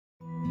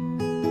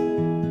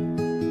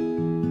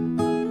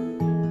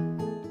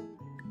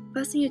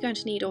first thing you're going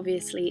to need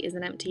obviously is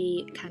an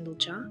empty candle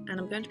jar, and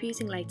I'm going to be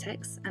using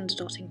latex and a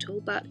dotting tool,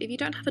 but if you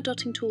don't have a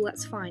dotting tool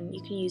that's fine.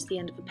 You can use the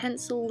end of a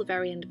pencil, the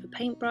very end of a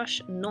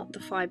paintbrush, not the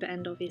fibre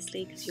end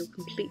obviously because you'll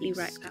completely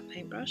wreck that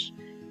paintbrush.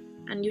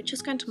 And you're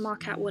just going to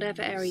mark out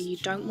whatever area you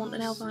don't want the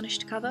nail varnish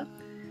to cover.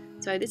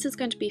 So this is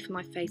going to be for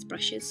my face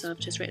brushes, so I've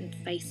just written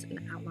face and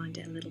outlined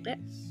it a little bit.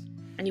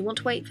 And you want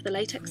to wait for the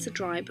latex to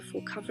dry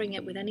before covering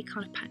it with any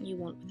kind of pattern you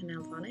want with the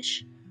nail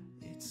varnish.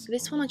 For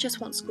this one I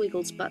just want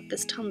squiggles, but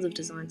there's tons of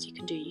designs you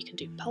can do. You can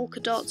do polka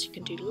dots, you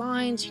can do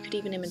lines, you could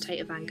even imitate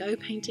a Van Gogh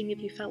painting if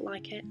you felt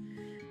like it.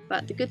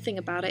 But the good thing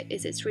about it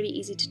is it's really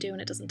easy to do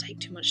and it doesn't take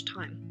too much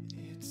time.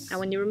 Now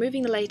when you're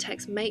removing the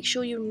latex, make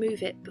sure you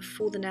remove it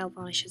before the nail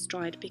varnish has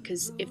dried,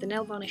 because if the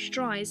nail varnish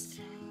dries,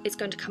 it's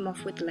going to come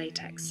off with the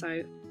latex.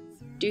 So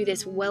do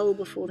this well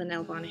before the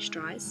nail varnish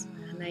dries,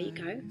 and there you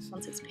go,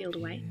 once it's peeled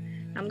away.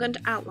 Now I'm going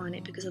to outline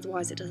it because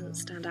otherwise it doesn't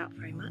stand out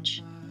very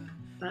much.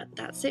 But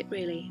that's it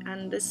really,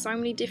 and there's so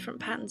many different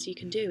patterns you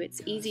can do. It's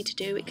easy to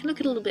do, it can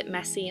look a little bit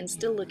messy and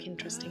still look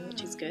interesting,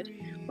 which is good.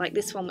 Like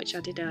this one which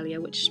I did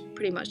earlier, which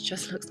pretty much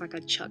just looks like I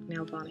chucked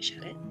nail varnish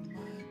at it.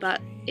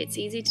 But it's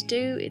easy to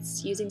do,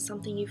 it's using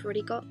something you've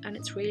already got, and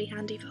it's really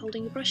handy for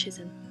holding your brushes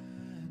in.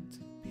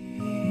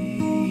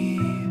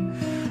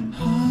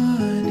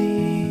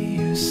 Honey,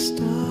 you're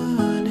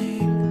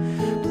stunning,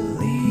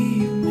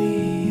 believe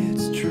me,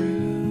 it's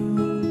true.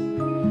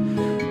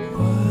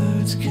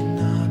 Words can